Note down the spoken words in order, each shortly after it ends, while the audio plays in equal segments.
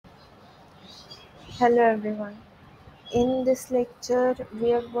Hello everyone. In this lecture,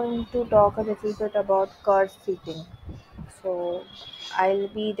 we are going to talk a little bit about curve fitting. So, I'll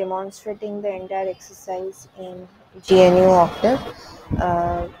be demonstrating the entire exercise in GNU Octave.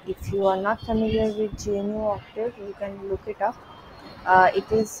 If you are not familiar with GNU Octave, you can look it up.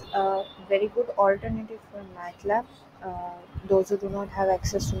 It is a very good alternative for MATLAB. Uh, those who do not have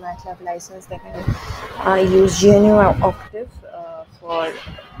access to MATLAB license, they can use GNU Octave for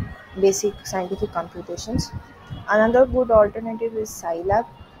basic scientific computations. Another good alternative is Scilab,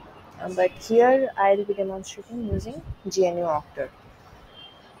 but here I'll be demonstrating using GNU Octave.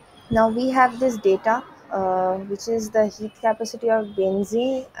 Now we have this data, which is the heat capacity of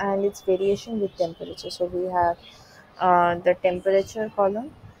benzene and its variation with temperature. So we have the temperature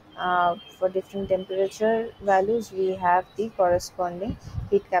column. For different temperature values, we have the corresponding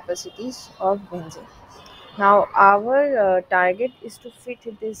heat capacities of benzene. Now our target is to fit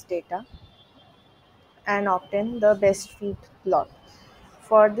this data and obtain the best fit plot.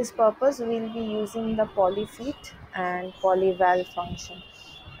 For this purpose, we will be using the polyfit and polyval function.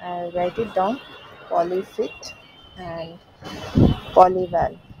 I'll write it down: polyfit and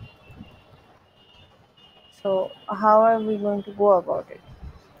polyval. So, how are we going to go about it?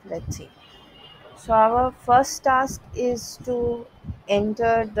 Let's see. So, our first task is to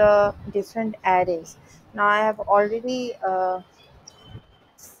enter the different arrays. Now, I have already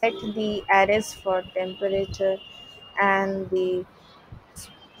set the arrays for temperature and the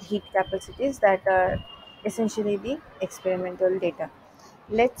heat capacities that are essentially the experimental data.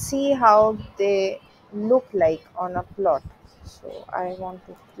 Let's see how they look like on a plot. So I want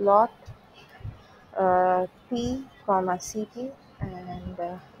to plot P comma CP, and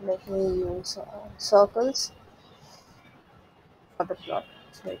let me use circles for the plot.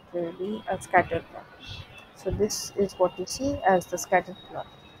 So it will be a scattered plot. So this is what you see as the scattered plot.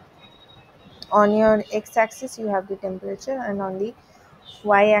 On your x-axis you have the temperature, and on the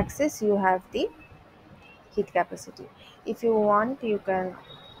y-axis you have the heat capacity. If you want, you can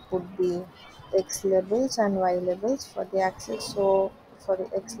put the x labels and y labels for the axis. So for the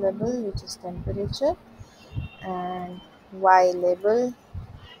x label, which is temperature, and y label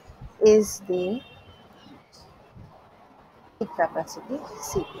is the heat capacity,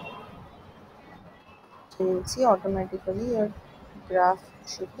 Cp. So you will see automatically your graph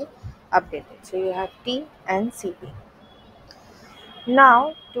should be updated. So you have T and Cp.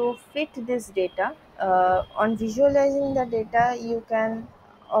 Now, to fit this data, on visualizing the data, you can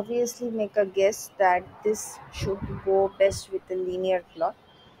obviously make a guess that this should go best with a linear plot.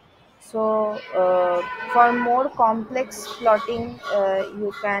 So, for more complex plotting,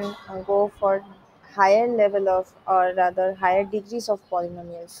 you can go for higher level of, or rather higher degrees of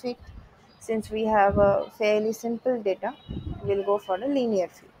polynomial fit. Since we have a fairly simple data, we'll go for a linear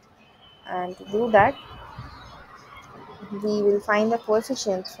fit. And to do that, we will find the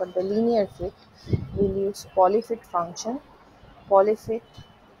coefficients for the linear fit. We'll use polyfit function, polyfit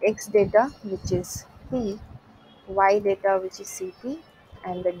x data, which is p, y data, which is cp,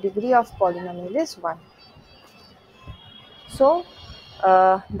 and the degree of polynomial is 1. So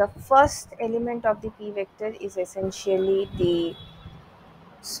the first element of the p vector is essentially the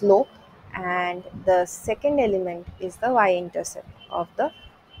slope, and the second element is the y-intercept of the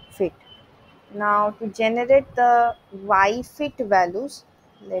fit. Now to generate the y fit values,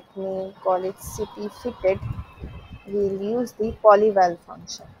 let me call it cp fitted, we'll use the polyval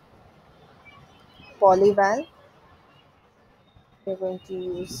function. Polyval, we're going to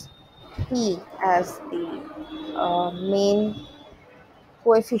use p as the main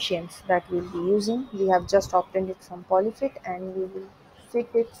coefficients that we'll be using. We have just obtained it from polyfit, and we will fit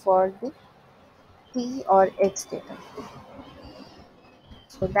it for the p or x data.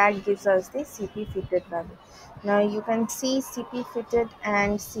 So that gives us the cp fitted value. Now you can see cp fitted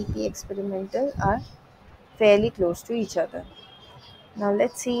and cp experimental are fairly close to each other. Now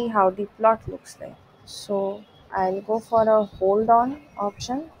let's see how the plot looks like. So I'll go for a hold on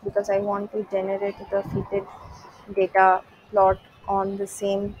option because I want to generate the fitted data plot on the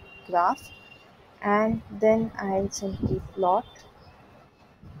same graph, and then I'll simply plot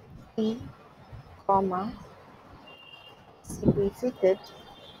p comma cp fitted.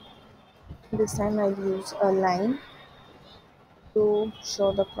 This time I'll use a line to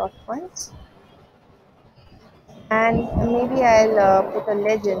show the plot points, and maybe I'll put a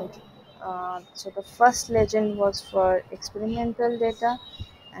legend. So the first legend was for experimental data,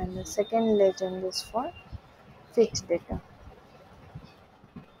 and the second legend is for fit data.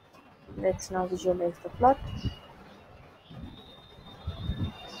 Let's now visualize the plot.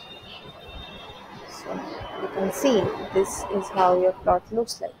 So you can see this is how your plot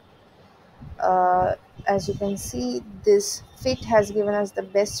looks like. Uh, as you can see, this fit has given us the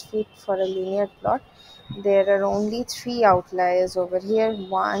best fit for a linear plot. There are only three outliers over here,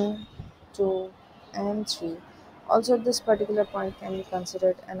 1, 2, and 3. Also, this particular point can be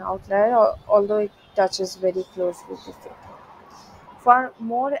considered an outlier, although it touches very closely to fit. For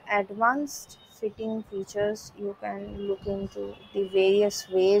more advanced fitting features, you can look into the various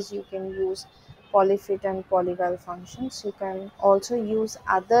ways you can use polyfit and polyval functions. You can also use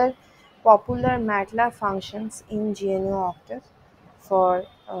other popular MATLAB functions in GNU Octave for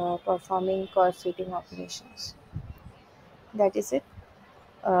performing curve fitting operations. That is it.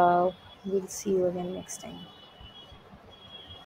 We'll see you again next time.